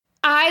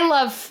I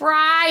love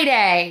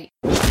Friday.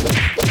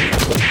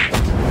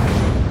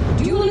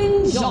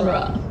 Dueling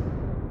genre.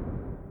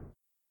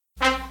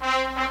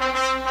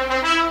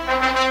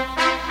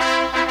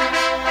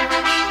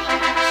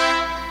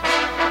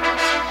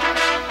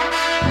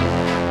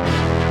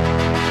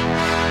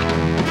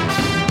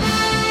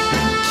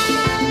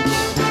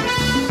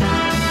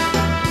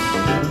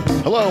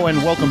 Hello and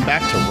welcome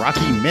back to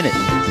Rocky Minute,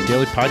 the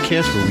daily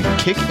podcast where we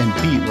kick and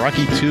beat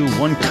Rocky 2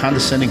 one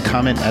condescending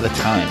comment at a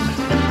time.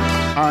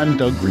 I'm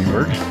Doug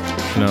Greenberg.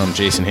 And I'm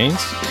Jason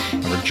Haynes.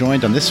 And we're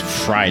joined on this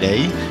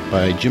Friday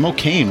by Jim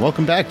O'Kane.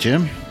 Welcome back,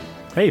 Jim.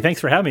 Hey, thanks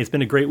for having me. It's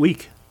been a great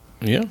week.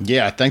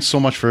 Yeah, thanks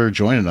so much for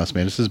joining us,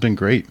 man. This has been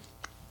great.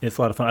 It's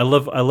a lot of fun. I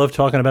love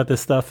talking about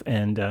this stuff.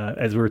 And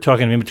as we were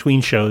talking in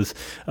between shows,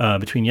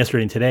 between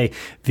yesterday and today,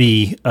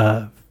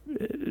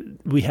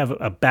 we have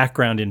a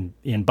background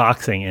in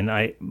boxing,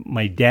 and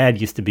my dad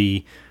used to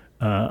be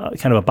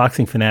kind of a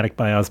boxing fanatic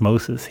by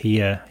osmosis. He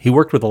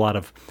worked with a lot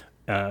of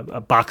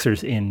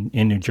boxers in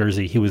New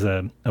Jersey. He was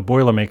a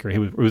Boilermaker. He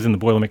was in the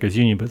Boilermakers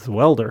Union, but was a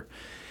welder.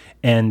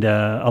 And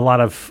a lot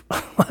of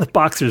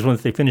boxers,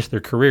 once they finished their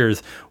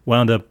careers,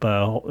 wound up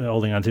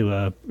holding onto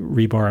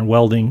rebar and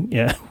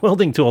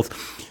welding tools.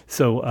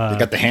 So they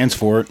got the hands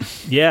for it.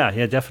 Yeah,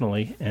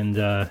 definitely. And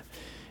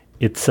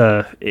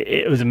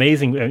it was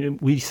amazing.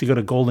 We used to go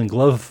to Golden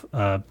Glove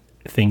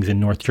things in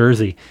North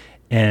Jersey,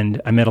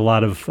 and I met a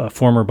lot of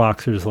former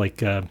boxers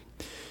like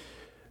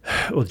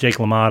Jake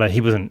LaMotta.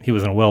 He wasn't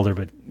a welder,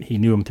 but he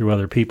knew him through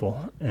other people.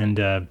 And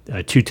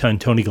two-ton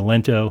Tony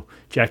Galento,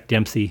 Jack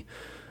Dempsey,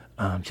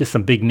 just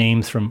some big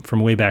names from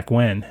way back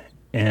when.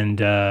 And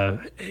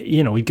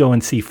we'd go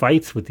and see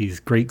fights with these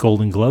great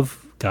Golden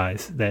Glove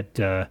guys. That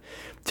to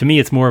me,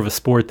 it's more of a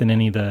sport than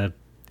any of the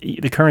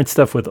current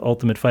stuff with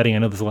Ultimate Fighting. I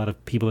know there's a lot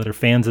of people that are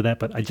fans of that,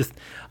 but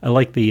I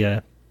like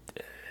the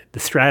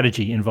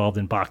strategy involved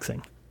in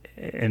boxing.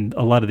 And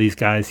a lot of these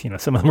guys,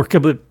 some of them were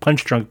complete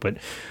punch drunk, but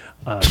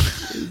but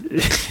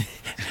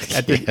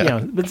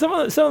some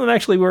of them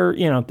actually were,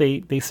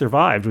 they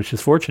survived, which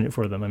is fortunate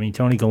for them. I mean,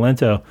 Tony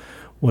Galento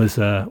was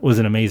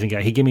an amazing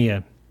guy. He gave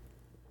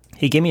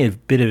me a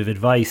bit of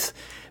advice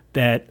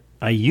that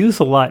I use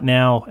a lot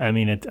now. I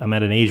mean, I'm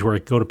at an age where I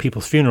go to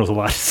people's funerals a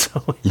lot,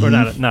 or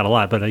not a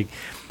lot, but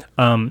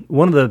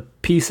one of the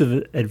pieces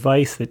of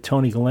advice that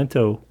Tony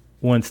Galento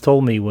once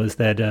told me was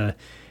that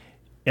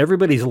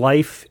everybody's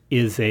life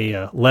is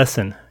a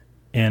lesson,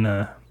 and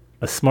a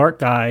smart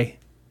guy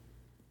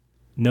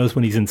knows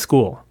when he's in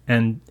school.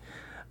 And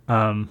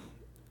I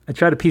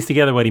try to piece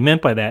together what he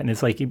meant by that, and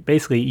it's like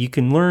basically you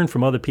can learn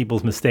from other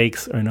people's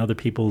mistakes and other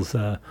people's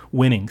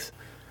winnings,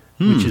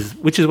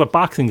 which is what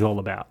boxing's all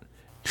about.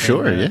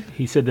 Sure, and, yeah.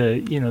 He said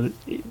the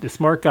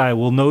smart guy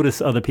will notice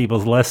other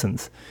people's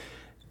lessons,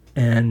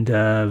 and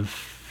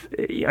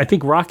I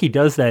think Rocky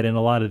does that in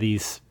a lot of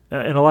these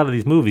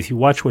movies. You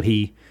watch what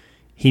he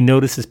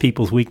notices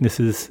people's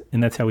weaknesses,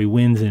 and that's how he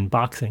wins in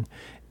boxing.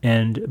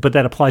 But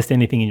that applies to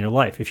anything in your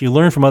life. If you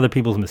learn from other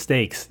people's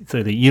mistakes,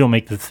 so that you don't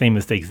make the same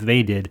mistakes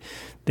they did,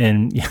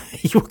 then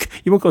you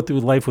won't go through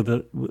life with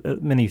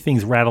many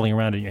things rattling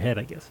around in your head,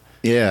 I guess.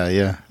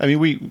 Yeah. I mean,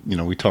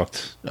 we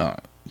talked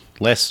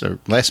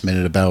last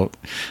minute about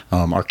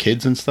our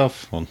kids and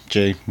stuff. Well,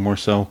 Jay more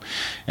so,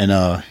 and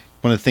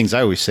one of the things I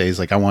always say is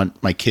like I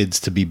want my kids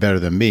to be better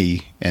than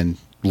me, and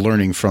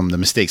learning from the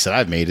mistakes that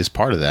I've made is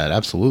part of that.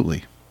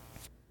 Absolutely.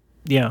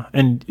 Yeah,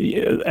 and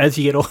as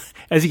you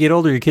get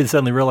older, your kids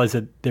suddenly realize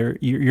that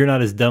you're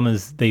not as dumb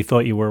as they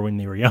thought you were when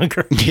they were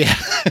younger. Yeah,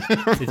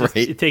 right.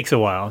 It takes a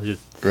while.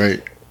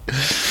 Right.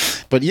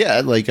 But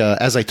yeah, like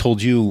as I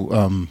told you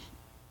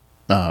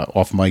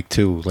off mic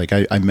too, like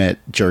I met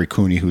Jerry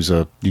Cooney, who's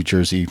a New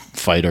Jersey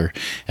fighter,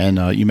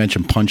 and you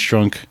mentioned punch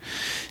drunk.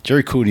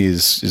 Jerry Cooney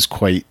is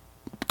quite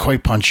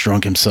punch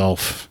drunk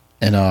himself.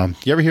 And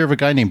you ever hear of a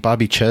guy named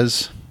Bobby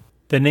Ches?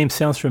 The name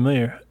sounds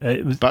familiar.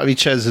 Bobby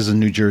Ches is a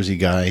New Jersey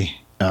guy.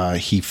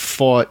 He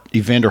fought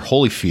Evander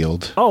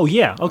Holyfield. Oh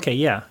yeah, okay,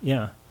 yeah.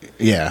 Yeah.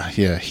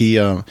 He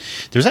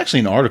there's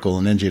actually an article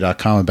on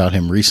NJ.com about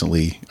him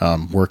recently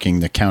working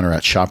the counter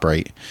at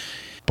ShopRite.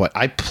 But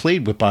I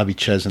played with Bobby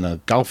Ches in a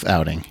golf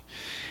outing,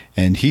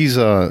 and he's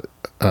a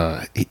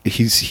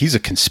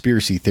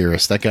conspiracy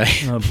theorist. That guy.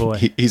 Oh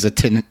boy. He's a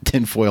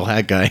tinfoil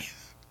hat guy.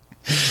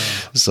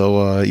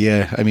 So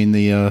yeah, I mean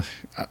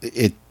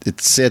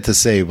it's sad to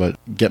say, but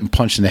getting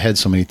punched in the head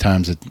so many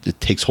times it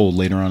takes hold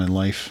later on in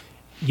life.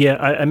 Yeah,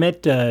 I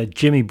met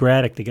Jimmy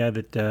Braddock, the guy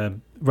that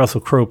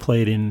Russell Crowe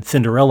played in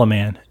Cinderella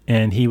Man,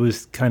 and he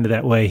was kind of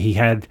that way. He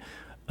had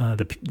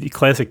the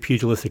classic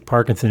pugilistic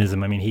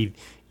Parkinsonism. I mean,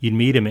 you'd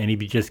meet him and he'd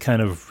be just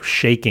kind of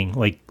shaking,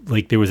 like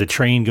there was a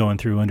train going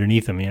through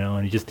underneath him,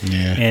 and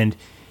and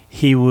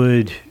he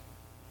would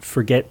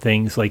forget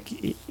things, like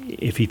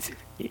if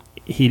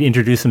he'd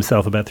introduce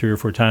himself about 3 or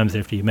 4 times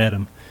after you met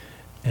him.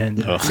 And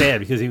it's sad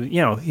because he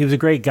was a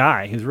great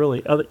guy. He was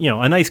really,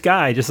 a nice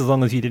guy, just as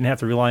long as you didn't have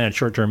to rely on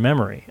short-term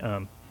memory.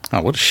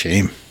 What a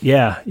shame.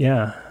 Yeah.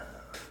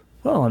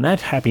 Well, on that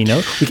happy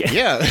note,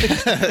 yeah.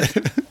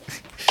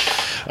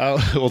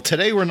 Well,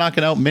 today we're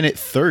knocking out minute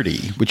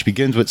 30, which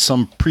begins with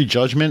some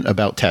prejudgment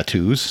about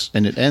tattoos,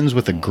 and it ends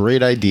with a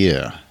great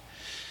idea.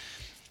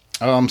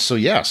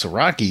 So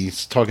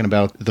Rocky's talking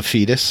about the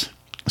fetus,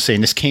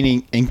 saying this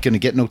kid ain't gonna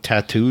get no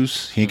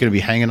tattoos. He ain't gonna be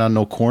hanging on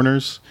no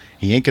corners.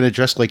 He ain't gonna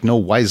dress like no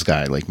wise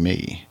guy like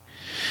me.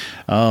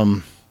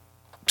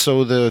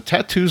 So the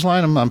tattoos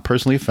line, I'm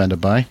personally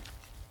offended by,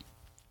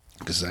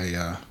 because I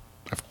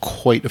have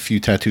quite a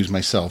few tattoos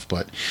myself,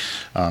 but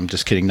I'm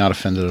just kidding, not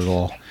offended at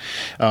all.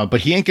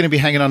 But he ain't gonna be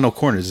hanging on no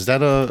corners. Is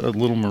that a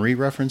Little Marie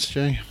reference,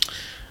 Jay?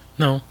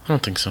 No, I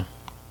don't think so.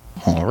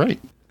 All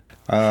right.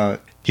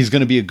 He's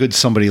going to be a good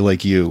somebody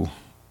like you.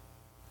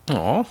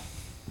 Aw.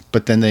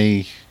 But then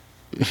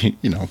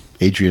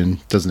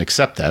Adrian doesn't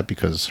accept that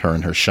because her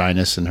and her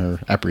shyness and her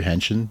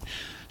apprehension,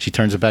 she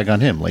turns it back on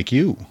him, like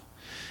you.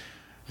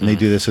 And they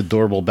do this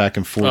adorable back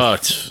and forth. Oh,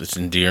 it's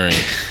endearing.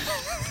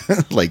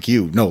 Like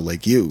you. No,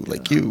 like you.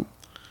 Like you.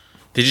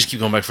 They just keep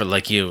going back for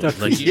like you,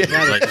 like you,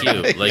 like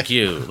you, like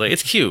you. Like,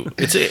 it's cute.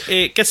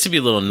 It gets to be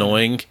a little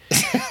annoying.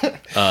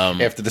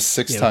 After the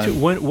sixth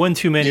time. One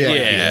too many.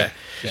 Yeah.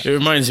 It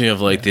reminds me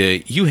of like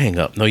the you hang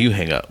up, no you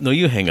hang up, no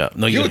you hang up,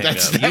 no you hang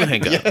up, you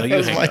hang up, no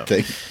you hang up.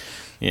 Thing.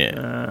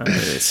 Yeah.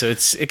 So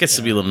it gets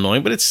to be a little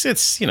annoying, but it's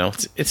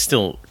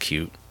still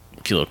cute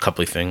little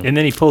coupley thing. And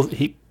then he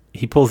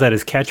pulls out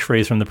his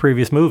catchphrase from the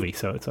previous movie.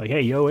 So it's like,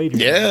 hey, yo, Adrian.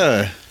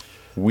 Yeah.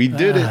 We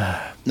did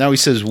it. Now he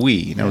says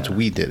we. Now it's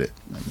we did it.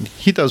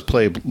 He does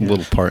play a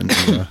little part in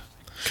the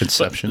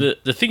conception.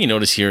 But the thing you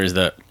notice here is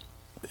that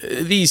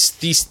these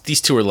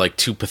two are like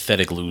two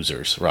pathetic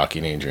losers, Rocky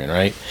and Adrian,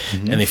 right?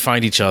 Mm-hmm. And they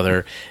find each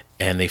other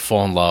and they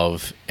fall in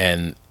love,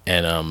 and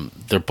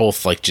they're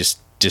both like just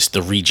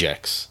the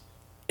rejects.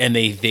 And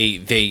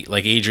they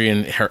like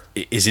Adrian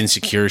is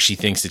insecure. She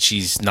thinks that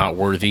she's not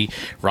worthy.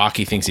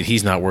 Rocky thinks that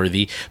he's not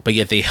worthy, but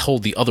yet they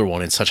hold the other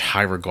one in such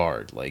high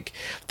regard. Like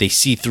they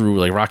see through,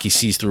 like Rocky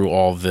sees through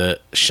all the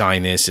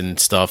shyness and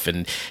stuff,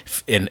 and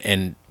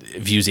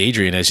views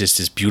Adrian as just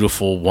this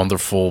beautiful,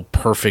 wonderful,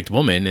 perfect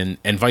woman,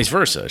 and vice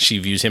versa. She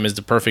views him as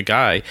the perfect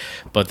guy,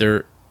 but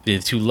they're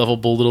two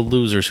lovable little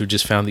losers who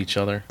just found each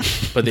other.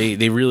 But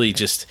they really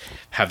just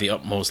have the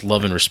utmost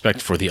love and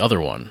respect for the other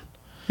one.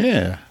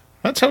 Yeah.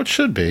 That's how it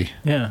should be.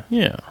 Yeah.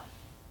 Yeah.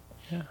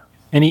 Yeah.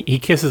 And he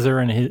kisses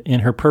her in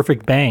her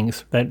perfect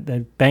bangs.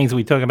 That bangs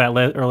we talked about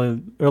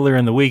earlier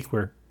in the week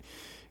where,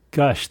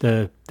 gosh,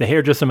 the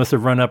hairdresser must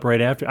have run up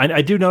right after.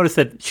 I do notice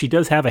that she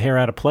does have a hair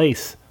out of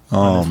place.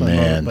 Oh,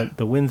 man. But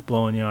the wind's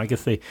blowing, I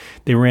guess they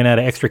ran out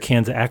of extra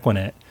cans of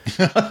Aquanet.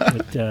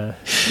 But,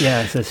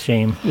 it's a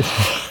shame.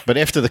 But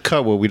after the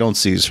cut, what we don't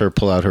see is her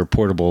pull out her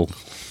portable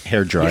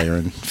hair dryer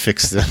and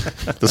fix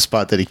the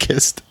spot that he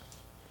kissed.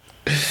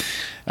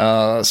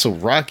 So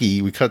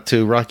we cut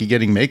to Rocky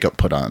getting makeup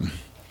put on.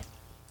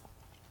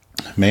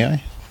 May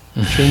I?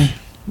 Sure.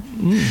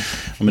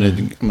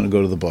 I'm gonna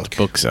go to the book.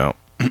 Book's out.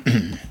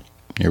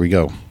 Here we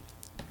go.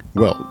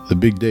 Well, the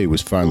big day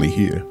was finally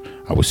here.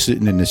 I was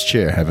sitting in this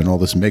chair having all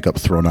this makeup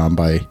thrown on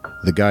by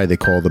the guy they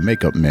call the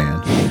makeup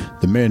man.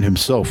 The man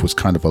himself was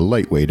kind of a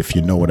lightweight, if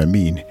you know what I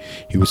mean.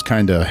 He was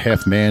kind of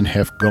half man,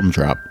 half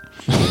gumdrop.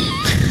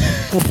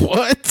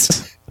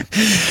 What?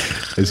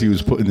 As he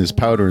was putting this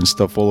powder and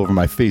stuff all over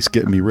my face,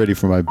 getting me ready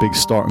for my big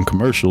start in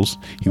commercials,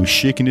 he was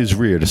shaking his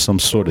rear to some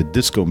sort of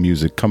disco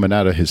music coming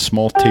out of his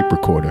small tape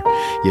recorder.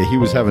 Yeah, he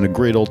was having a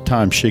great old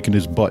time shaking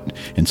his butt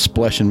and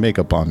splashing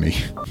makeup on me.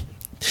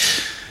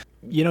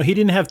 He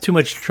didn't have too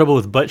much trouble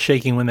with butt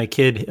shaking when that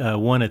kid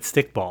won at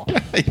stickball.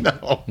 I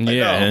know.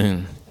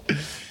 Yeah.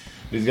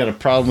 He's got a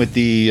problem with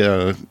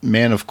the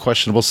man of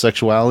questionable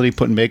sexuality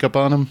putting makeup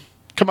on him.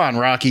 Come on,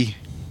 Rocky.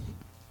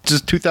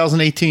 Just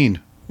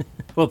 2018.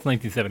 Well, it's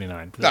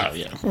 1979. Oh,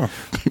 yeah.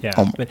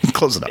 Yeah. But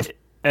close enough.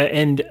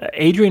 And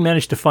Adrian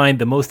managed to find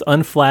the most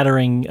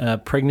unflattering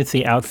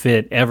pregnancy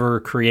outfit ever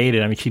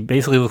created. I mean, she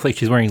basically looks like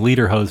she's wearing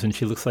lederhosen.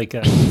 She looks like,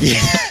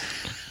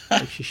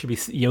 like she should be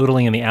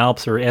yodeling in the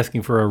Alps or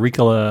asking for a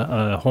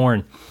Ricola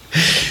horn.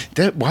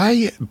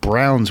 Why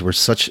Browns were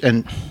such...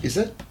 And is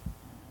that...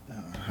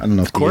 I don't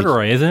know. If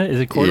corduroy, isn't it? Is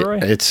it corduroy?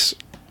 Yeah,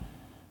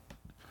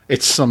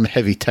 it's some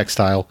heavy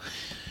textile.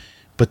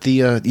 But the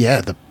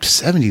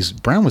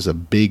 70s, brown was a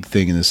big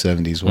thing in the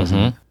 70s,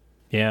 wasn't it?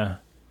 Yeah.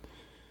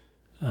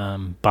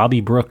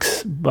 Bobby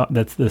Brooks,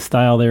 that's the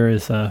style there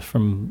is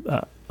from,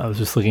 I was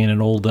just looking at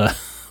an old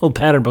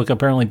pattern book.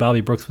 Apparently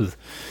Bobby Brooks was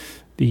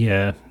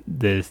the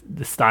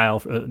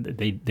style.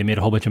 They made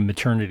a whole bunch of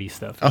maternity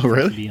stuff. Oh,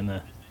 really? To be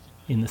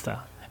in the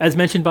style. As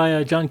mentioned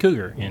by John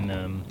Cougar in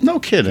No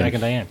kidding. Jack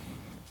and Diane.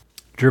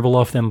 Dribble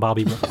off them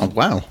Bobby Brooks. Oh,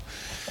 wow.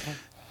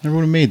 Never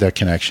would have made that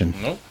connection.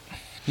 Nope.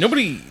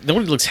 Nobody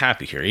looks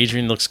happy here.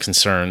 Adrian looks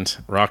concerned.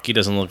 Rocky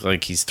doesn't look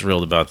like he's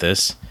thrilled about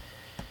this.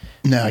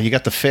 No, you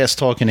got the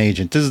fast-talking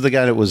agent. This is the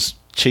guy that was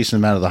chasing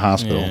him out of the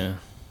hospital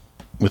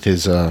with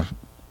his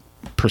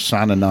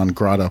persona non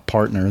grata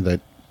partner, the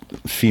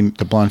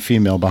blonde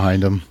female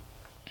behind him.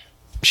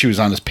 She was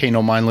on his pay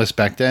no mind list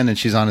back then, and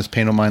she's on his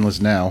pay no mind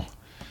list now.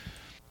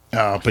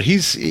 But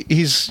he's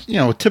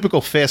a typical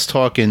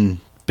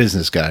fast-talking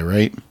business guy,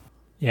 right?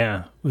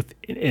 Yeah. With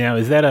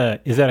is that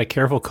a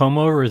careful comb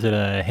over or is it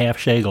a half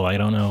shaggle? I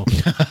don't know.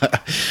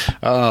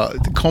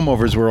 The comb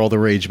overs were all the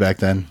rage back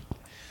then.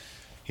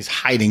 He's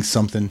hiding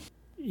something.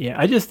 Yeah,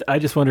 I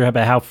just wonder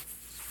about how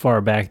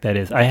far back that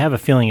is. I have a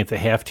feeling it's a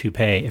half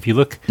toupee. If you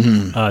look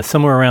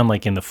somewhere around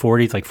like in the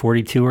 40s, like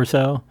 42 or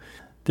so,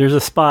 there's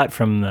a spot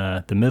from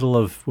the middle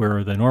of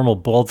where the normal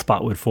bald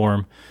spot would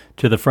form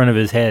to the front of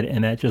his head,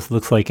 and that just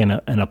looks like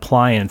an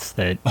appliance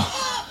that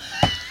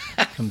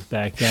comes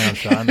back down.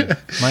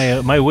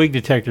 So my wig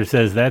detector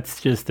says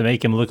that's just to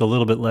make him look a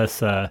little bit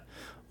less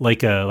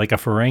like a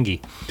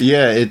Ferengi.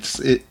 Yeah,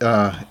 it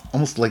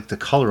almost like the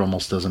color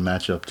almost doesn't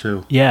match up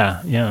too.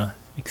 Yeah,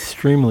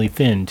 extremely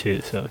thin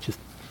too. So just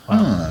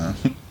wow.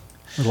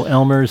 Little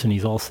Elmer's, and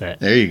he's all set.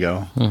 There you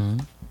go.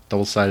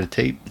 Double-sided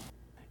tape.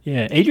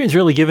 Yeah, Adrian's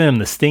really giving him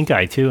the stink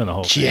eye too in the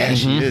whole thing. Yeah,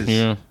 she is.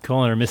 Yeah.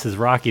 Calling her Mrs.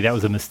 Rocky, that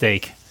was a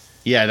mistake.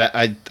 Yeah,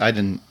 I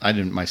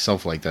didn't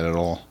myself like that at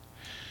all.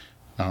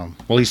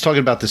 Well, he's talking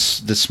about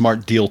this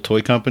Smart Deal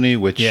Toy Company,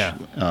 which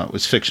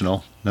was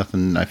fictional.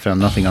 I found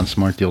nothing on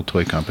Smart Deal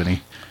Toy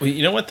Company. Well,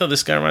 you know what though?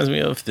 This guy reminds me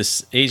of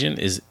this agent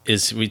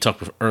is we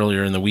talked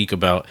earlier in the week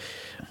about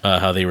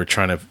how they were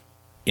trying to,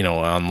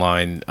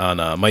 online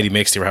on Mighty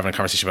Mix, they were having a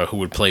conversation about who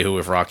would play who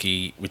if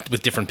Rocky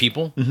with different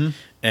people,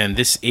 and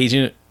this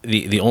agent,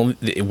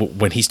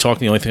 when he's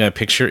talking, the only thing I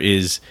picture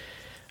is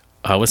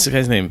what's the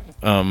guy's name?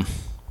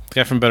 The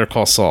guy from Better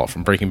Call Saul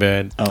from Breaking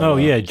Bad. Oh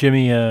yeah,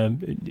 Jimmy.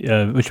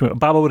 Which one?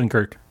 Bob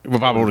Odenkirk.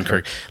 Bob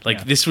Odenkirk.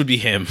 This would be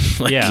him.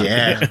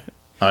 Yeah.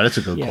 Oh, that's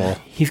a good call.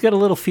 He's got a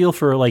little feel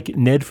for like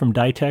Ned from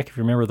Ditech. If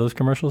you remember those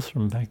commercials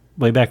from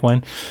way back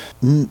when.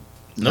 No,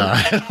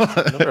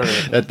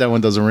 that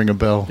one doesn't ring a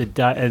bell.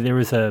 There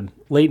was a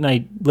late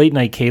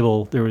night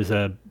cable. There was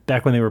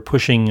back when they were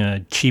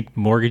pushing cheap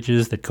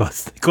mortgages that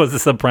caused the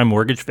subprime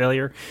mortgage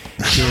failure.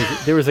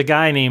 There was a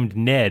guy named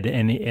Ned,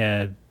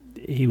 and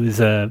he was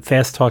a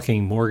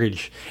fast-talking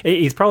mortgage.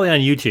 He's probably on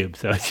YouTube.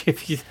 So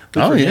if you look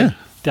for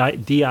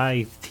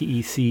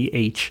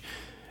Ditech,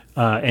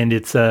 and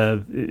it's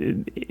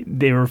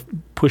they were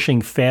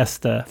pushing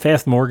fast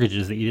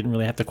mortgages that you didn't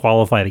really have to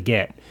qualify to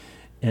get.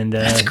 And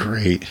that's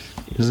great,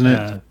 isn't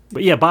it?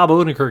 But yeah, Bob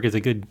Odenkirk is a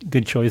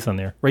good choice on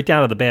there, right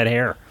down to the bad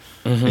hair.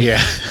 Mm-hmm.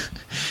 Yeah.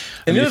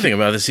 And the other thing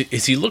about this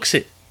is he looks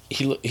at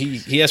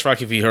he asked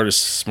Rocky if he heard of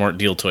Smart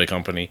Deal Toy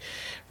Company.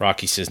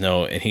 Rocky says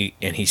no, and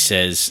he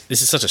says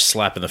this is such a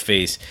slap in the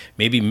face.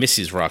 Maybe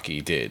Mrs. Rocky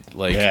did.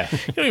 You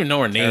don't even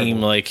know her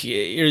name. Like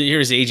you're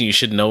his agent, you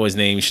should know his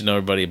name, you should know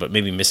everybody. But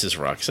maybe Mrs.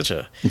 Rocky,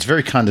 it's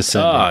very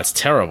condescending. Oh, it's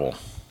terrible.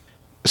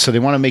 So they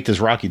want to make this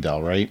Rocky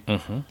doll, right?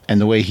 Mm-hmm.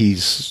 And the way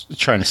he's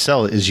trying to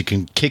sell it is you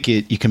can kick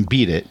it, you can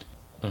beat it.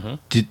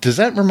 Mm-hmm. Does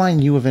that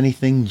remind you of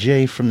anything,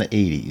 Jay, from the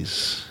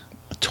 80s?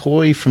 A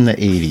toy from the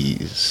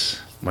 80s?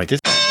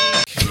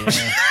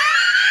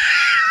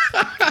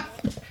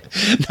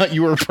 Not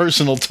your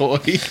personal toy.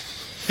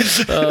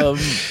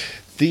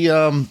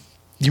 You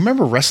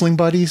remember Wrestling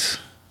Buddies?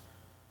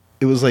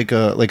 It was like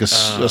a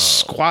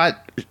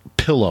squat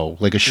pillow,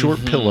 like a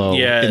short pillow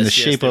in the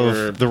shape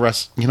of the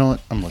rest. You know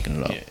what? I'm looking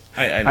it up. Yeah.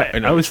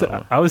 I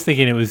was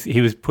thinking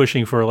he was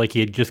pushing for like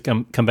he had just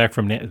come back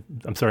from.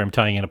 I'm sorry, I'm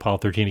tying in Apollo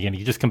 13 again.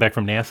 He just come back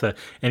from NASA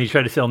and he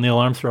tried to sell Neil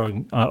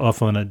Armstrong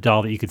off on a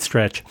doll that you could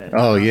stretch.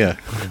 Oh yeah,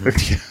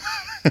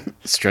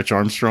 Stretch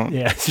Armstrong.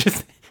 Yeah, it's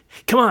just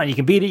come on, you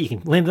can beat it. You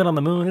can land it on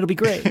the moon. It'll be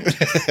great.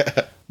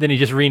 Then he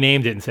just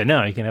renamed it and said,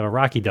 no, you can have a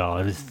Rocky doll.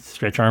 It was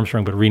Stretch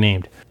Armstrong, but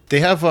renamed. They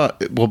have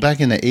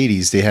back in the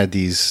 80s, they had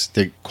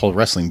they're called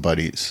Wrestling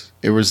Buddies.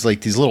 It was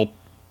like these little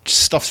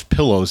stuffed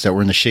pillows that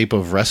were in the shape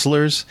of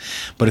wrestlers.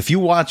 But if you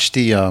watch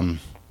if you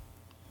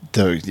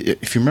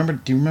remember,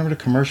 do you remember the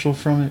commercial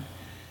from it? It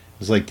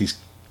was like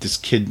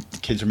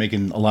kids are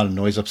making a lot of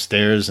noise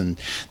upstairs, and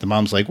the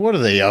mom's like, what are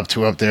they up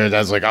to up there?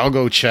 Dad's like, I'll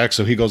go check.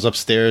 So he goes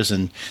upstairs,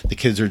 and the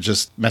kids are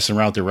just messing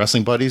around with their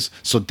wrestling buddies.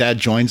 So dad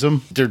joins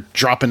them. They're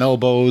dropping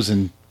elbows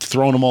and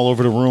throwing them all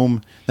over the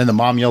room. Then the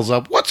mom yells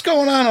up, what's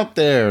going on up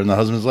there? And the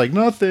husband's like,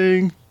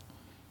 nothing.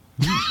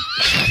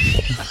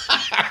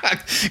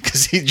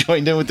 Because he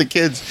joined in with the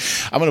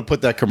kids. I'm going to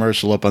put that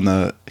commercial up I'm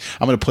going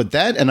to put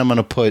that, and I'm going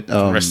to put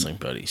Wrestling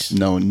Buddies.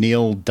 No,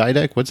 Neil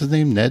Ditech. What's his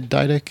name? Ned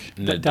Ditech.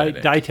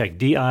 Ditech.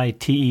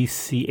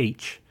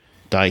 Ditech.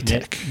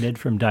 Ditech. Ned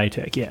from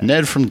Ditech. Yeah.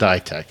 Ned from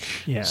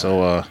Ditech. Yeah.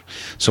 So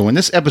when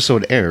this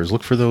episode airs,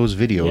 look for those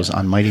videos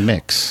on Mighty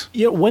Mix.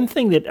 Yeah. One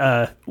thing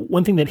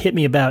that hit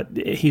me about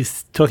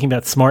he's talking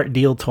about Smart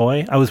Deal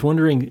Toy. I was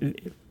wondering,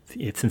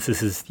 since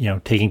this is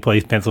taking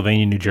place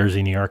Pennsylvania, New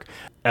Jersey, New York.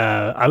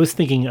 I was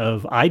thinking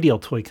of Ideal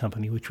Toy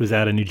Company, which was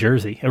out of New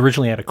Jersey,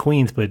 originally out of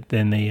Queens, but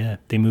then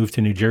they moved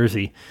to New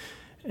Jersey,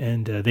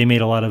 and they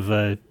made a lot of.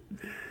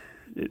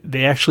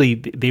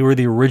 They were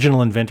the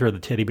original inventor of the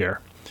teddy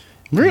bear.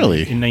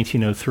 Really? In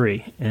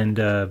 1903,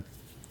 and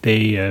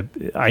they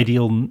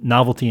Ideal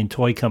Novelty and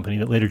Toy Company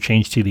that later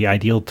changed to the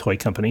Ideal Toy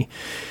Company.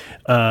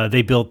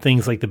 They built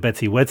things like the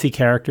Betsy Wetsy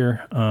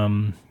character.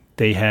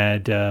 They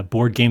had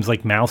board games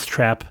like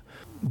Mousetrap.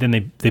 Then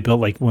they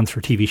built like ones for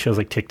TV shows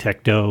like Tic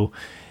Tac Doe,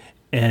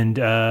 and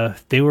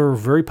they were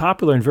very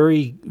popular and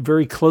very,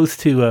 very close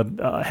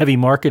to heavy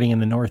marketing in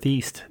the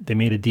Northeast. They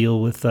made a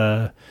deal with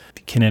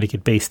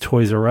Connecticut-based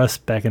Toys R Us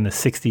back in the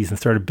 60s and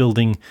started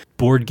building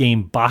board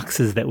game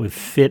boxes that would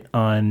fit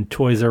on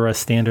Toys R Us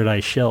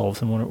standardized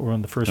shelves, and one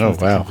of the first ones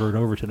to convert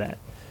over to that.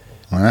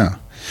 Wow.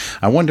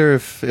 I wonder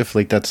if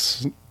like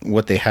that's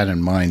what they had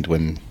in mind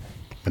when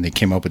they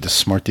came up with the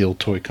Smart Deal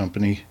Toy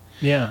Company.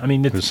 Yeah, I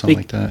mean, something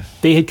like that.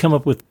 They had come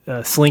up with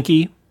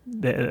Slinky.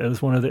 It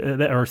was one of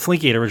or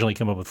Slinky had originally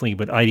come up with Slinky,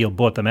 but Ideal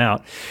bought them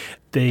out.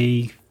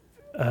 They,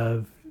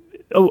 I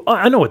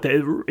know what.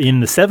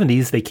 In the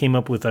 70s, they came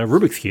up with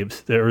Rubik's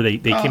Cubes, or they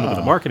came up with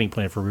a marketing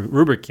plan for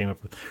Rubik. Came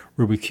up with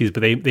Rubik's Cubes,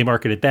 but they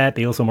marketed that.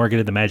 They also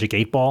marketed the Magic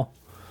 8-Ball.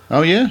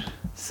 Oh yeah.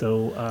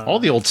 So all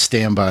the old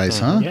standbys,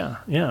 huh?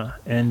 Yeah,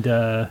 and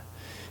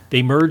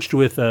they merged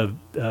with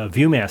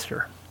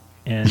Viewmaster,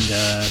 and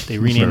they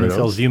renamed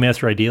themselves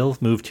Viewmaster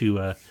Ideals. Moved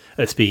to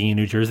speaking of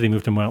New Jersey, they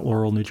moved to Mount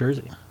Laurel, New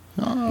Jersey.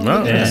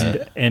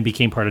 And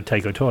became part of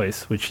Tyco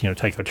Toys, which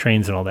Tyco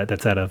Trains and all that.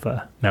 That's out of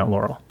Mount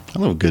Laurel. I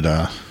love a good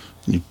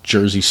New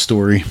Jersey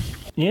story.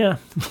 Yeah,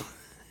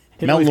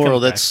 Mount Laurel.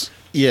 That's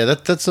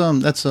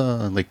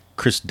like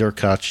Chris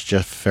Durkoch,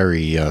 Jeff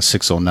Ferry,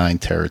 609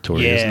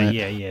 territory. Isn't it?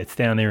 Yeah. It's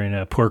down there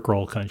in pork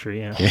roll country.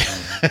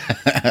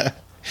 Yeah.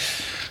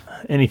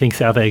 Anything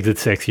south of exit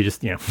 6, you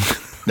just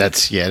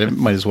That's it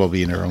might as well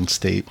be in their own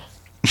state.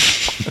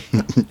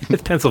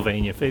 It's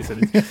Pennsylvania. Face it.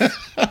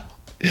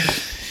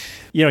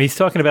 He's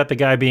talking about the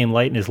guy being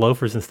light in his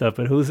loafers and stuff,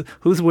 but who's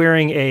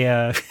wearing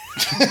a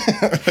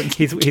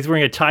he's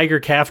wearing a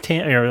tiger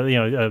caftan or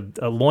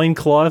a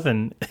loincloth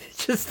and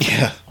just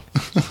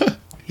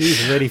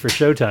he's ready for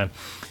showtime.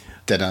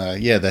 That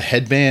the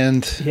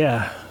headband.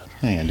 Yeah.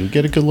 Hang on, do we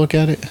get a good look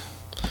at it?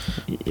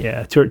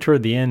 Yeah,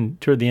 toward the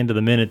end of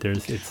the minute,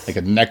 it's like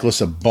a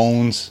necklace of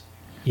bones.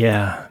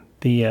 Yeah,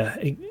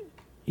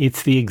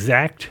 it's the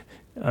exact.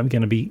 I'm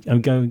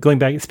going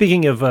back.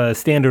 Speaking of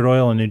Standard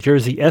Oil in New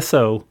Jersey,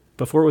 Esso,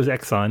 before it was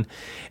Exxon,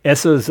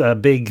 Esso's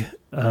big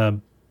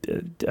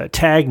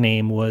tag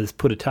name was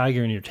 "Put a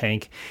Tiger in Your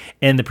Tank,"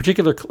 and the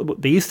particular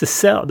they used to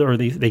sell, or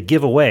they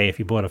give away if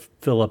you bought a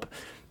fill-up.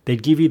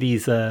 They'd give you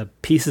these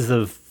pieces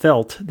of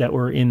felt that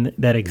were in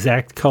that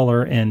exact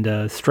color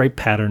and stripe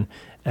pattern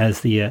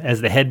as the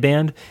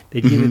headband.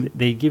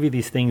 They'd give you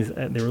these things.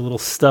 They were a little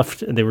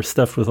stuffed. They were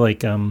stuffed with like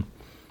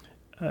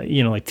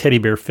teddy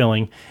bear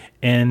filling,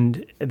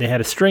 and they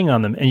had a string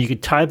on them, and you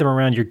could tie them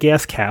around your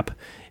gas cap,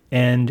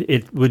 and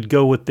it would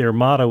go with their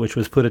motto, which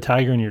was "Put a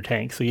tiger in your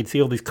tank." So you'd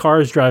see all these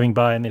cars driving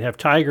by, and they'd have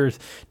tiger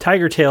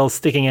tails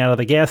sticking out of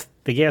the gas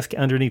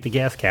underneath the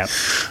gas cap.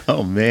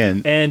 Oh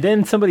man! And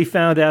then somebody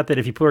found out that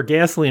if you pour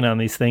gasoline on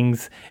these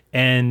things,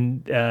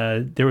 and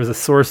there was a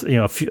source,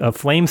 a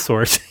flame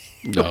source.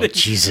 Oh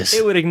Jesus!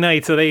 It would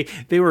ignite. So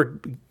they were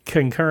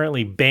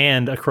concurrently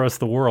banned across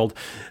the world.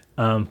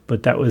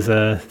 But that was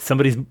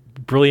somebody's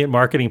brilliant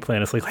marketing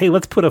plan. It's like, hey,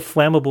 let's put a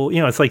flammable,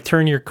 it's like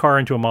turn your car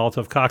into a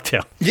Molotov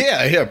cocktail.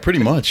 Yeah, pretty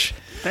much.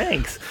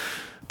 Thanks.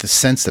 The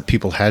sense that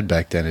people had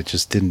back then, they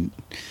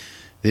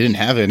didn't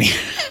have any.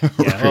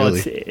 Yeah,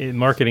 really. Well,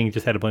 marketing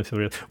just had to blame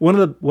somebody else. One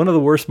of the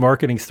worst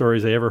marketing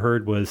stories I ever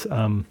heard was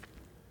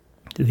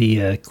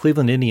the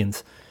Cleveland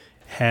Indians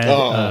had.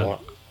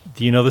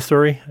 Do you know the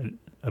story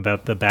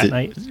about the Bat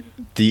Night?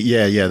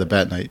 The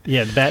Bat Night.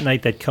 Yeah, the Bat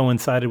Night that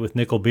coincided with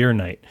Nickel Beer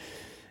Night.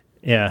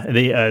 Yeah,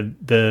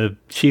 the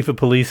chief of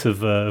police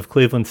of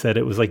Cleveland said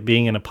it was like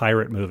being in a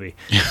pirate movie,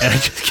 and I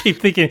just keep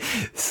thinking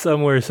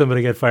somewhere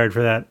somebody got fired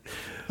for that.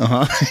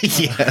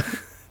 Yeah.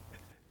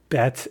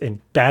 Bats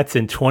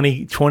and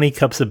 20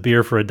 cups of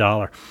beer for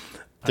 $1.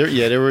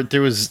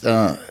 There was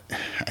I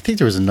think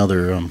there was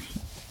another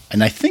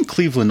and I think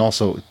Cleveland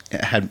also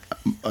had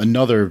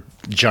another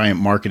giant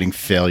marketing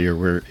failure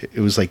where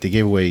it was like they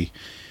gave away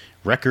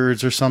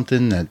records or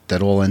something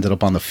that all ended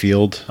up on the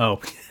field.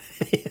 Oh.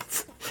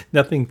 It's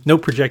nothing, no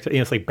projectile.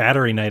 It's like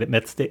battery night at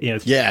Met State.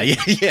 Yeah.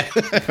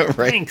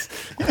 Right. Thanks.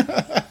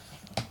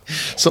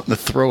 Something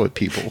to throw at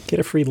people. Get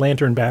a free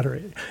lantern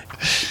battery.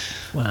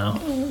 Wow.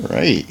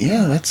 Right.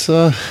 Yeah. That's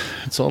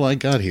all I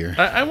got here.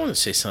 I want to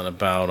say something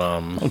about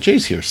Oh,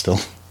 Jay's here still.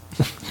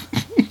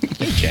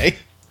 Hey, Jay.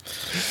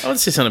 I want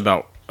to say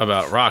something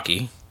about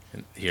Rocky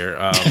here.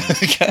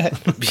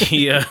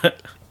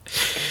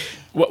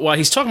 While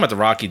he's talking about the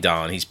Rocky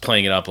doll, and he's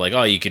playing it up like,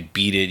 oh, you could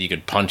beat it, you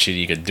could punch it,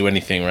 you could do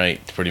anything right,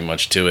 pretty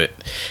much to it.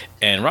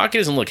 And Rocky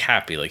doesn't look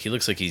happy. Like, he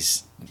looks like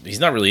he's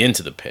not really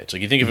into the pitch.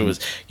 Like, you think if it was,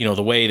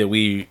 the way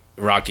that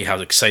Rocky, how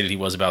excited he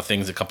was about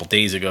things a couple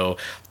days ago,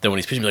 that when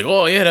he's pitching, like,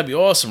 oh, yeah, that'd be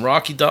awesome,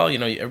 Rocky doll,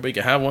 everybody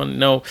could have one.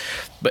 No.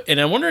 And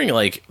I'm wondering,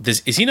 like,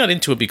 is he not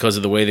into it because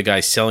of the way the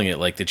guy's selling it,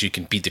 like, that you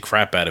can beat the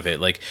crap out of it?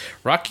 Like,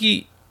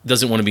 Rocky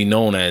doesn't want to be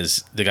known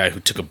as the guy who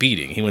took a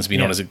beating. He wants to be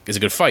known as a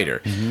good fighter.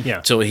 Mm-hmm.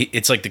 Yeah. So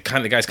it's like the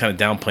guy's kind of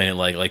downplaying it,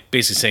 like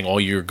basically saying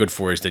all you're good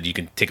for is that you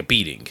can take a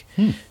beating.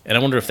 And I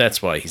wonder if that's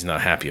why he's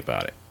not happy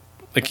about it.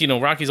 Like,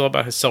 Rocky's all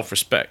about his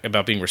self-respect,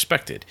 about being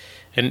respected.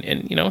 And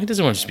he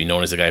doesn't want to just be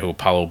known as the guy who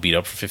Apollo beat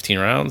up for 15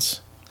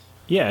 rounds.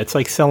 Yeah, it's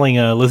like selling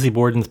Lizzie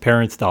Borden's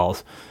parents'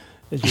 dolls.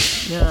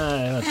 It's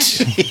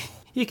just,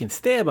 you can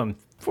stab him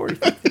 40,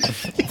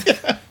 50.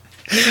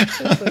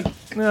 It's like,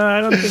 no,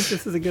 I don't think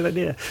this is a good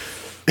idea.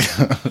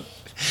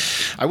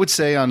 I would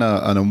say on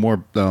a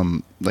more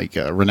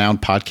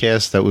renowned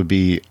podcast that would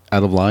be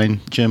out of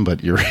line, Jim.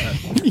 But you're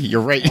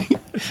you're right.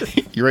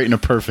 You're right in a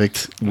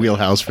perfect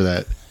wheelhouse for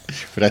that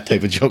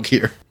type of joke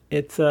here.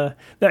 It's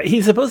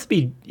he's supposed to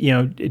be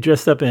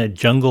dressed up in a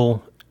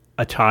jungle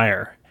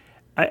attire.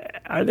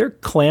 Are there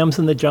clams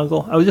in the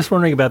jungle? I was just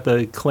wondering about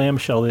the clam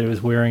shell that he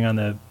was wearing on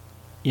the.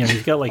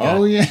 He's got like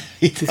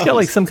he's got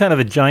like some kind of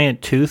a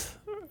giant tooth.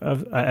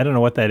 I don't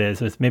know what that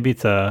is. Maybe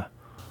it's a.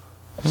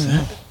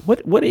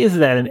 What is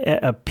that?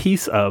 A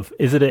piece of?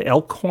 Is it an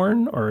elk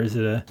horn or is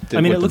it a?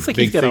 I mean, it looks like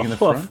he's got a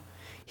hoof.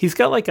 He's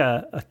got like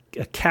a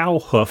cow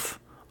hoof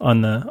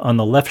on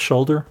the left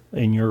shoulder,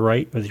 and you're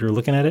right as you're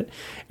looking at it,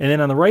 and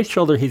then on the right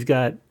shoulder he's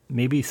got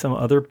maybe some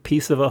other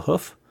piece of a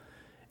hoof,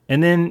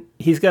 and then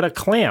he's got a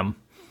clam.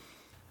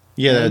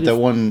 Yeah,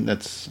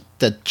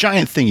 that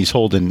giant thing he's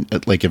holding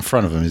like in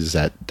front of him is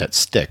that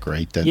stick,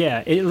 right? And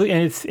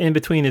it's in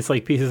between. It's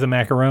like pieces of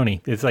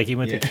macaroni. It's like he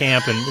went to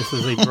camp and this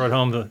is he brought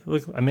home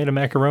look. I made a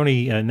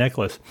macaroni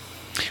necklace.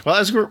 Well,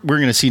 as we're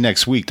going to see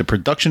next week, the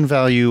production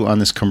value on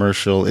this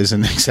commercial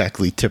isn't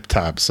exactly tip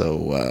top.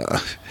 So,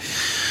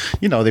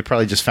 they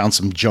probably just found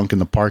some junk in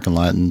the parking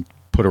lot and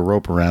put a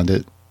rope around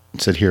it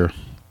and said, "Here,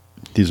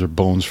 these are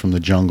bones from the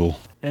jungle."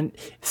 And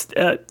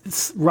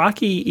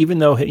Rocky, even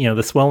though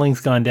the swelling's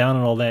gone down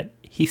and all that,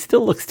 he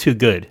still looks too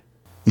good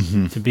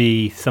to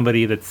be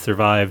somebody that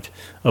survived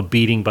a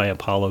beating by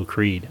Apollo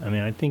Creed. I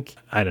mean,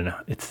 I don't know.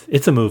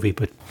 It's a movie,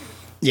 but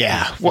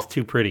it's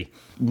too pretty.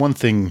 One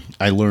thing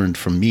I learned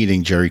from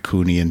meeting Jerry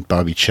Cooney and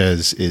Bobby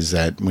Ches is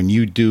that when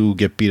you do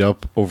get beat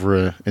up over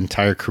an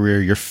entire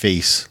career, your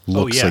face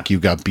looks like you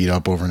got beat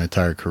up over an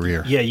entire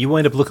career. Yeah, you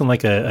wind up looking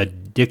like a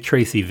Dick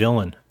Tracy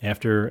villain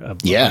after a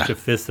bunch of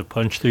fists have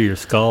punched through your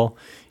skull.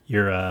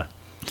 Your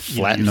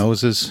flat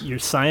noses, your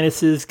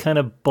sinuses kind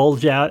of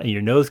bulge out, and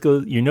your nose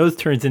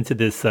turns into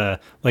this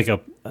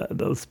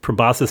those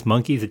proboscis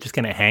monkeys. It just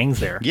kind of hangs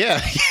there. Yeah,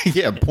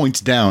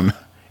 points down.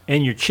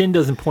 And your chin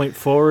doesn't point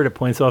forward; it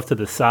points off to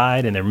the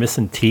side, and they're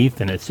missing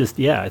teeth, and it's just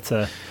it's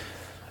a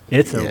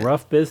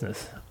rough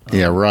business.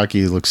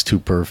 Rocky looks too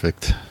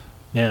perfect.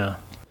 Yeah.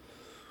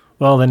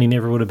 Well, then he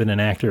never would have been an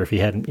actor if he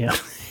hadn't.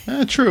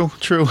 True.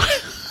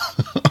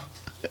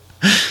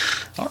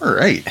 All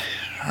right.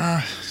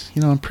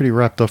 I'm pretty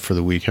wrapped up for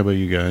the week. How about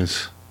you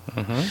guys?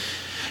 Mm-hmm.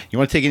 You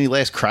want to take any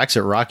last cracks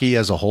at Rocky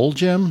as a whole,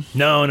 Jim?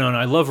 No.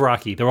 I love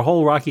Rocky. The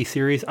whole Rocky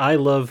series. I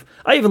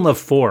even love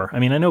 4. I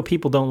mean, I know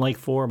people don't like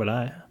 4, but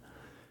I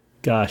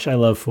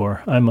love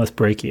 4. I must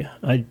break you.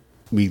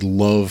 We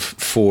love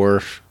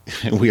 4.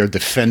 We are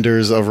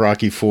defenders of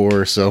Rocky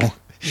 4, so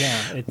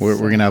we're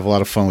going to have a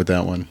lot of fun with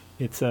that one.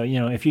 It's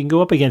if you can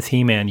go up against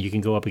He-Man, you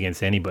can go up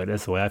against anybody.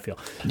 That's the way I feel.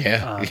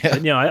 Yeah.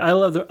 But, I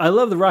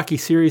love the Rocky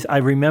series. I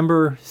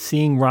remember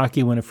seeing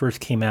Rocky when it first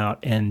came out,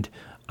 and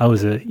I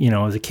was a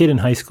kid in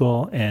high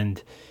school,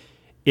 and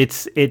it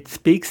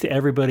speaks to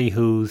everybody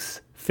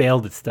who's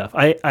failed at stuff.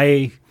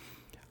 I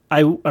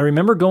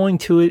remember going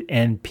to it,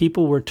 and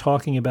people were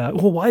talking about,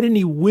 well, why didn't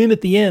he win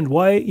at the end?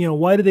 Why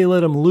did they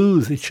let him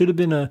lose? It should have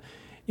been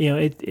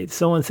it's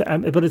so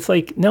unsaid. But it's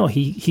like, no,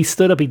 he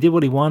stood up, he did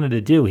what he wanted to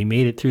do. He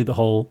made it through the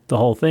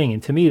whole thing.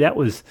 And to me, that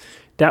was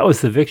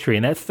the victory.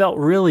 And that felt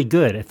really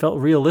good. It felt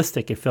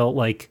realistic. It felt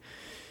like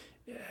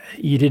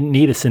you didn't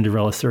need a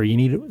Cinderella story. You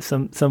needed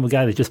some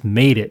guy that just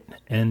made it.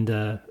 And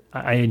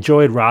I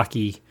enjoyed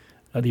Rocky,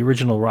 the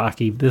original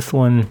Rocky. This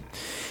one,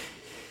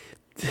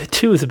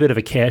 2 is a bit of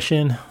a cash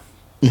in,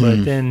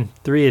 but then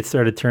 3 it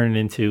started turning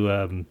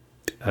into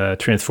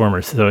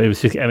Transformers. So it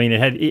was just, I mean, it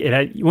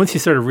had once you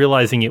started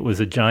realizing it was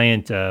a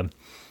giant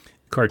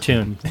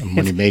cartoon,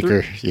 money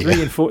maker.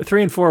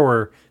 3 and 4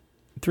 were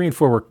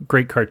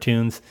great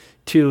cartoons.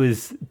 2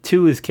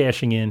 is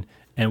cashing in,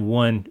 and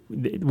one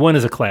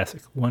is a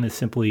classic. 1 is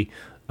simply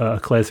a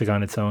classic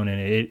on its own,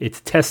 and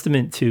it's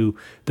testament to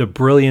the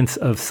brilliance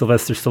of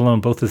Sylvester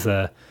Stallone, both as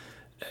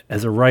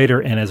a writer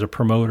and as a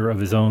promoter of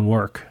his own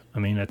work. I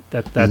mean,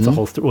 that's a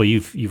whole story. Well,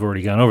 you've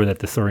already gone over that,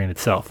 the story in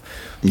itself.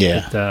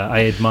 Yeah. But,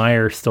 I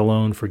admire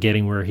Stallone for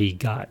getting where he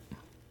got.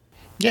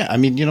 Yeah, I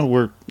mean,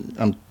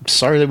 I'm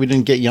sorry that we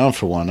didn't get you on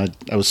for one.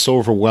 I was so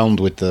overwhelmed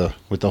with the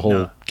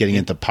whole getting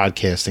into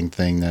podcasting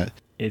thing that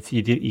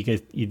you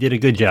did a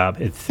good job.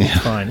 It's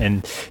fine,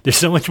 and there's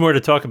so much more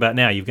to talk about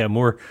now. You've got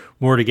more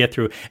to get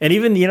through, and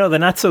even the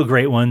not so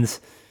great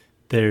ones.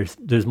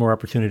 There's more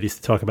opportunities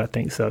to talk about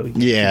things. So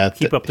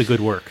keep up the good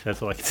work.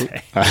 That's all I can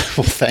say.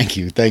 Well, thank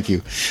you.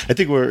 I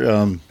think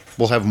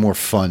we'll have more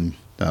fun,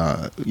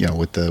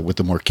 with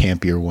the more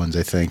campier ones,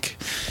 I think.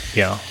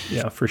 Yeah,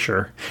 for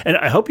sure. And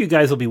I hope you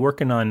guys will be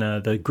working on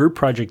the group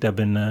project I've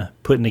been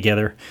putting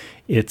together.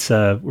 It's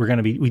we're going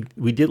to be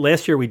we did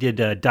last year. We did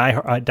Die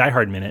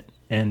Hard Minute.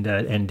 And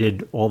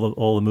did all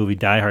the movie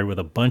Die Hard with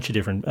a bunch of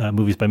different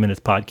Movies by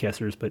Minutes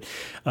podcasters. But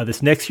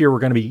this next year, we're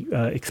going to be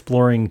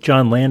exploring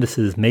John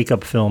Landis's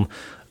makeup film,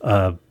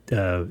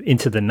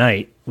 Into the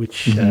Night, which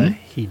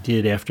he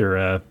did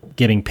after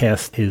getting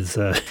past his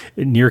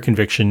near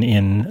conviction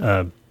in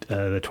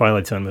the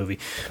Twilight Zone movie.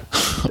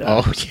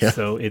 Oh yeah.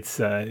 So it's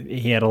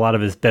he had a lot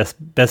of his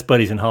best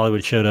buddies in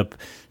Hollywood showed up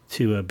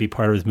to be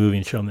part of his movie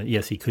and show him that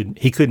yes, he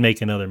could make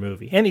another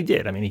movie, and he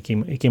did. I mean, he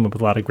came up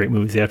with a lot of great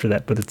movies after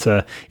that. But it's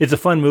a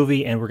fun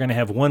movie, and we're going to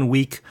have 1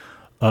 week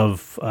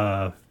of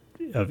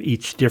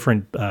each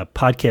different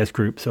podcast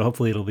group. So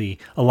hopefully it'll be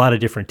a lot of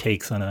different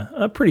takes on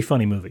a pretty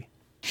funny movie.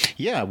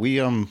 Yeah,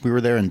 we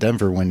were there in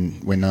Denver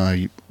when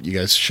you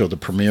guys showed the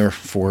premiere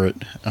for it,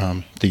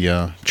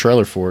 the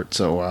trailer for it.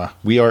 So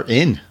we are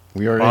in.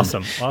 We are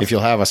awesome. If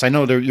you'll have us, I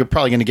know you're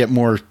probably going to get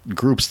more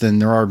groups than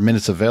there are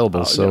minutes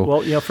available. So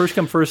well, first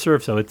come first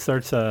serve. So it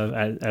starts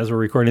as we're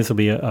recording. This will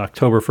be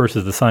October 1st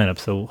is the sign up.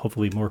 So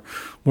hopefully more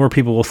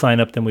people will sign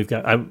up than we've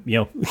got. I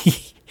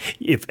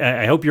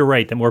hope you're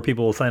right that more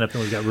people will sign up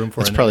than we've got room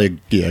for. That's probably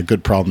a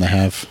good problem to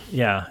have.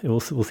 Yeah, we'll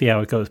see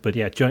how it goes. But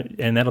yeah,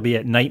 and that'll be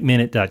at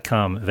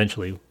nightminute.com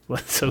eventually.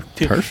 So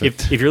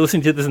if you're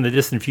listening to this in the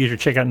distant future,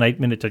 check out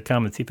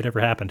nightminute.com and see if it ever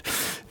happened.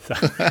 So.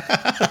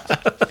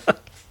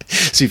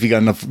 See if you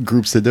got enough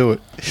groups to do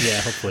it. Yeah,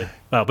 hopefully.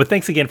 But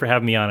thanks again for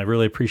having me on. I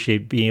really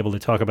appreciate being able to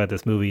talk about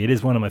this movie. It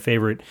is one of my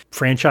favorite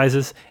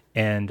franchises,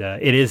 and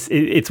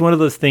it's one of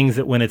those things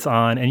that when it's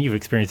on, and you've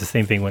experienced the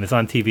same thing, when it's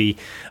on TV,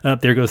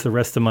 there goes the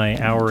rest of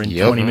my hour and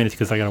 20 minutes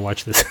because I got to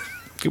watch this.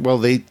 Well,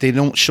 they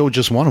don't show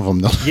just one of them.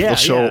 They'll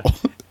show... Yeah.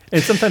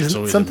 And sometimes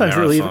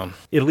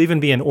it'll even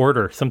be in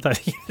order. Sometimes.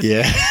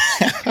 Yeah.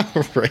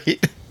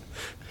 Right.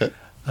 But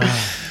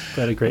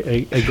a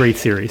great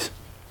series.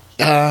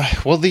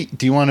 Well,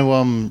 do you want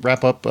to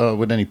wrap up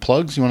with any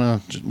plugs? You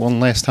want to one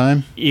last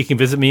time? You can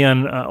visit me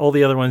on all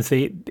the other ones.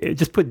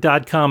 Just put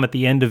 .com at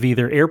the end of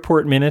either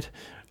Airport Minute,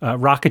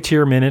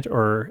 Rocketeer Minute,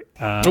 or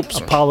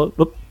Apollo.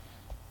 Oop.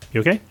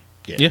 You okay?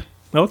 Yeah.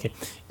 Okay.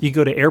 You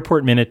go to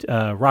Airport Minute,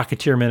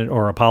 Rocketeer Minute,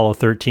 or Apollo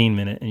 13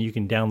 Minute, and you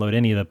can download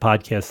any of the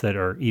podcasts that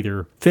are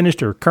either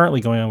finished or currently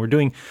going on. We're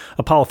doing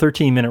Apollo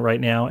 13 Minute right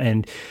now,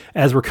 and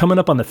as we're coming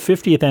up on the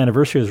 50th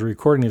anniversary, as we're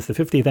recording this, the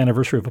 50th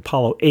anniversary of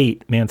Apollo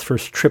 8, man's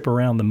first trip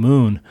around the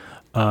moon,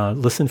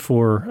 listen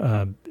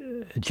for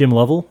Jim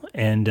Lovell,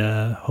 and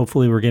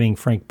hopefully we're getting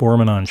Frank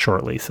Borman on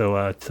shortly.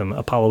 So some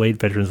Apollo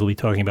 8 veterans will be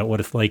talking about what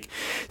it's like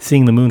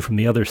seeing the moon from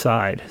the other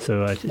side.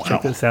 So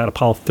check this out,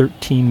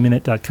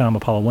 Apollo13minute.com,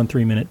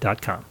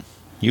 Apollo13minute.com.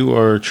 You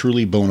are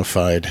truly bona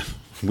fide.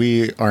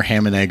 We are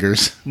ham and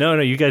eggers. No,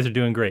 you guys are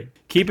doing great.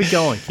 Keep it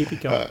going.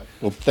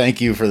 Well,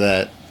 thank you for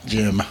that,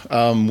 Jim.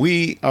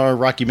 We are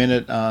Rocky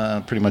Minute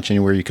pretty much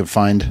anywhere you can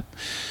find,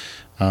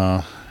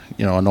 on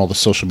all the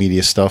social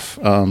media stuff.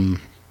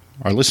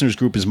 Our listeners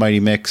group is Mighty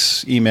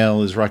Mix.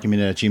 Email is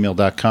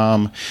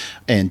rockyminute@gmail.com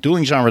and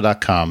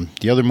duelinggenre.com.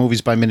 The other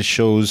Movies by Minute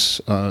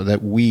shows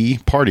that we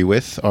party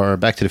with are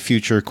Back to the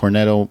Future,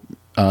 Cornetto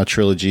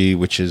trilogy,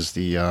 which is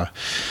the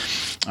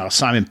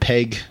Simon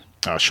Pegg,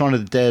 Shaun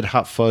of the Dead,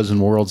 Hot Fuzz,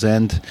 and World's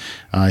End.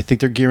 I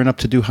think they're gearing up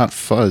to do Hot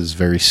Fuzz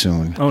very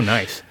soon. Oh,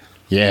 nice.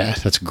 Yeah,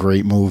 that's a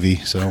great movie.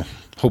 So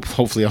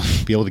hopefully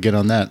I'll be able to get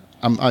on that.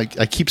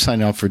 I keep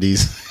signing up for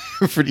these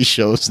for these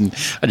shows, and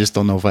I just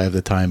don't know if I have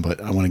the time, but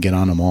I want to get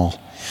on them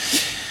all.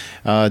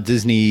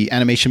 Disney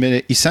Animation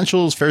Minute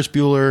Essentials, Ferris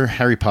Bueller,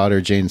 Harry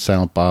Potter, Jane and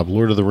Silent Bob,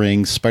 Lord of the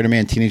Rings,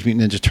 Spider-Man, Teenage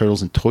Mutant Ninja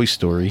Turtles, and Toy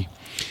Story.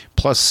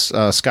 Plus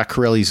Scott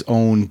Corelli's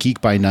own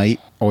Geek by Night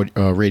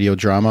radio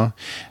drama,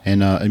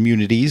 and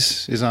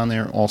Immunities is on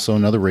there, also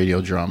another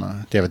radio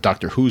drama. They have a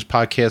Doctor Who's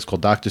podcast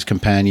called Doctor's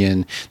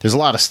Companion. There's a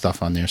lot of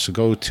stuff on there, so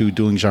go to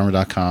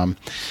duelinggenre.com.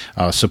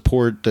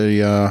 Support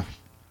the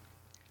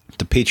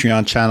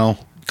Patreon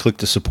channel. Click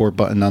the support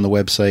button on the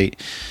website.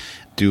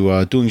 Do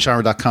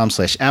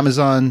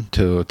duelinggenre.com/Amazon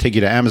to take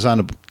you to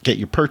Amazon to get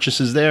your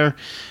purchases there.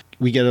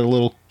 We get a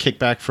little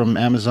kickback from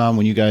Amazon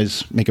when you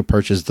guys make a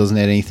purchase. It doesn't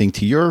add anything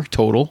to your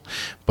total,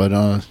 but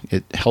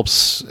it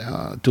helps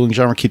Dueling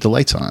Genre keep the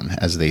lights on,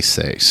 as they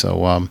say.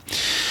 So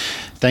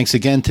thanks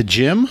again to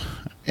Jim,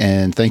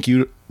 and thank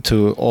you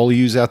to all of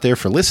you out there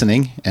for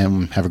listening,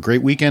 and have a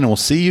great weekend, and we'll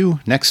see you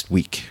next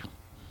week.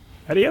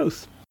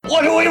 Adios.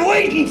 What are we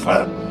waiting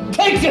for?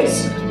 Take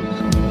this!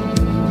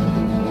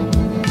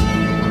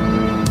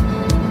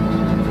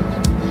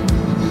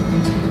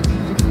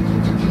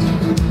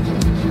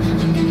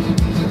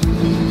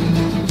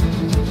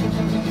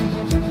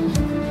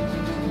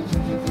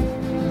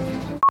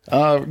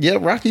 Yeah,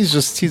 Rocky's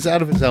he's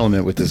out of his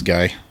element with this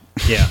guy.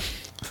 Yeah.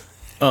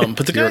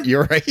 But the guy,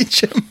 You're right,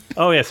 Jim.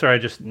 Oh, yeah, sorry, I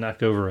just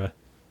knocked over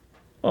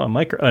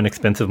an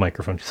expensive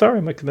microphone.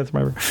 Sorry, my expensive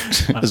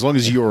microphone. As long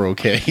as you're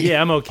okay.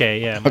 Yeah, I'm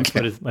okay. Yeah,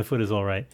 my foot is all right.